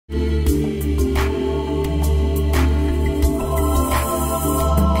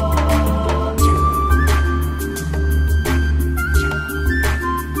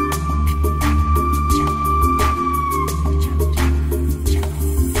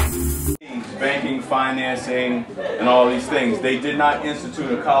financing and all these things. They did not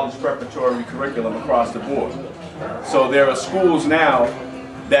institute a college preparatory curriculum across the board. So there are schools now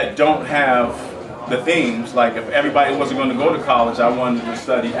that don't have the themes. Like if everybody wasn't going to go to college, I wanted to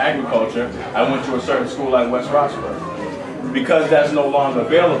study agriculture, I went to a certain school like West Roxbury. Because that's no longer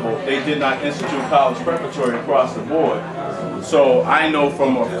available, they did not institute college preparatory across the board. So I know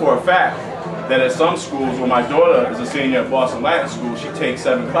for a fact that at some schools, when my daughter is a senior at Boston Latin School, she takes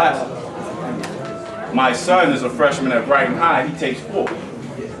 7 classes. My son is a freshman at Brighton High, he takes 4.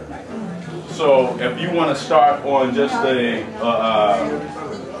 So if you want to start on just a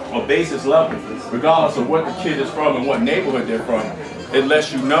basis level, regardless of what the kid is from and what neighborhood they're from, it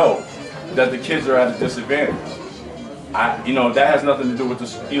lets you know that the kids are at a disadvantage. That has nothing to do with the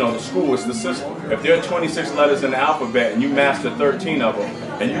school, it's the system. If there are 26 letters in the alphabet and you master 13 of them,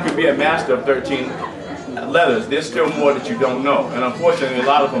 and you can be a master of 13 letters, there's still more that you don't know. And unfortunately, a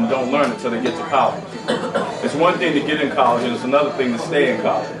lot of them don't learn until they get to college. It's one thing to get in college, and it's another thing to stay in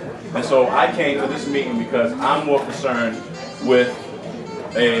college. And so I came to this meeting because I'm more concerned with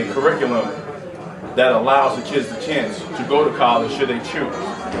a curriculum that allows the kids the chance to go to college should they choose.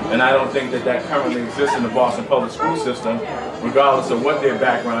 And I don't think that that currently exists in the Boston public school system, regardless of what their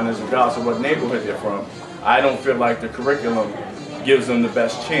background is, regardless of what neighborhood they're from. I don't feel like the curriculum gives them the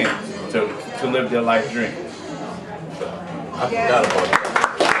best chance to live their life dreams. I forgot about that.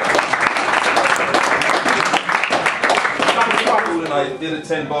 I did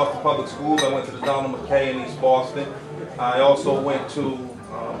attend Boston Public Schools. I went to the Donald McKay in East Boston. I also went to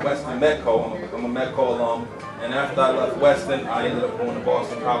Weston Metco. I'm a Metco alum. And after I left Weston, I ended up going to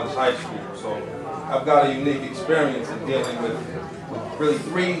Boston College High School. So I've got a unique experience in dealing with really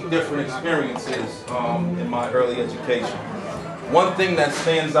 3 different experiences in my early education. One thing that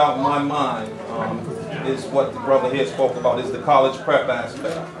stands out in my mind is what the brother here spoke about, is the college prep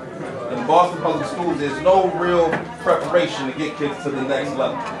aspect. In Boston Public Schools, there's no real preparation to get kids to the next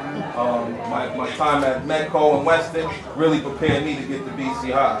level. My time at Metco and Weston really prepared me to get to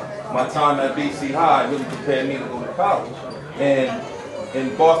BC High. My time at BC High really prepared me to go to college. And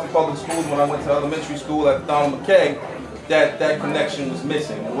in Boston Public Schools, when I went to elementary school at Donald McKay, that connection was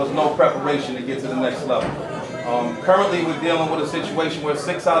missing. There was no preparation to get to the next level. Currently, we're dealing with a situation where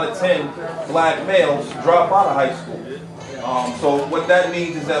 6 out of 10 black males drop out of high school. So what that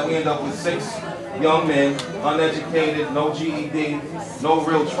means is that we end up with 6 young men, uneducated, no GED, no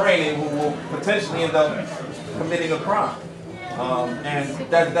real training, who will potentially end up committing a crime. And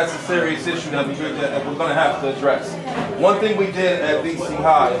that's a serious issue that we're going to have to address. One thing we did at BC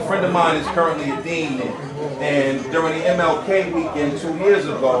High, a friend of mine is currently a dean there, and during the MLK weekend 2 years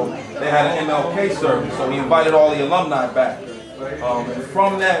ago, they had an MLK service, so he invited all the alumni back. And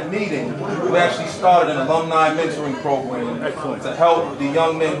from that meeting, we actually started an alumni mentoring program to help the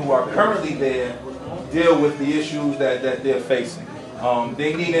young men who are currently there deal with the issues that they're facing.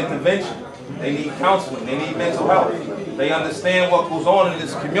 They need intervention, they need counseling, they need mental health. They understand what goes on in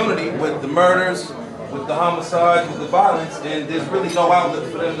this community with the murders, with the homicides, with the violence, and there's really no outlet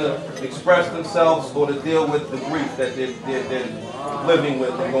for them to express themselves or to deal with the grief that they're living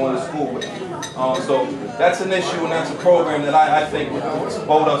with and going to school with. So that's an issue, and that's a program that I think would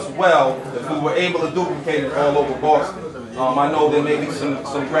bode us well if we were able to duplicate it all over Boston. I know there may be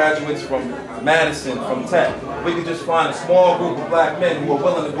some graduates from Madison, from Tech. We could just find a small group of black men who are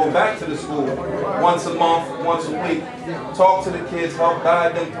willing to go back to the school once a month, once a week, talk to the kids, help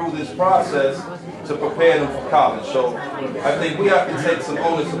guide them through this process to prepare them for college. So I think we have to take some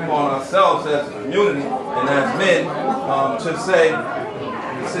onus upon ourselves as a community and as men to say,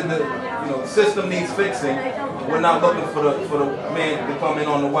 the system needs fixing. We're not looking for the man to come in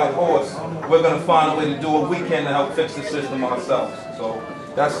on the white horse. We're going to find a way to do what we can to help fix the system ourselves. So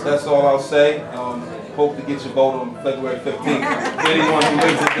that's all I'll say. Hope to get your vote on February 15th. Anyone who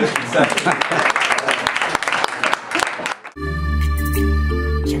lives in District 7.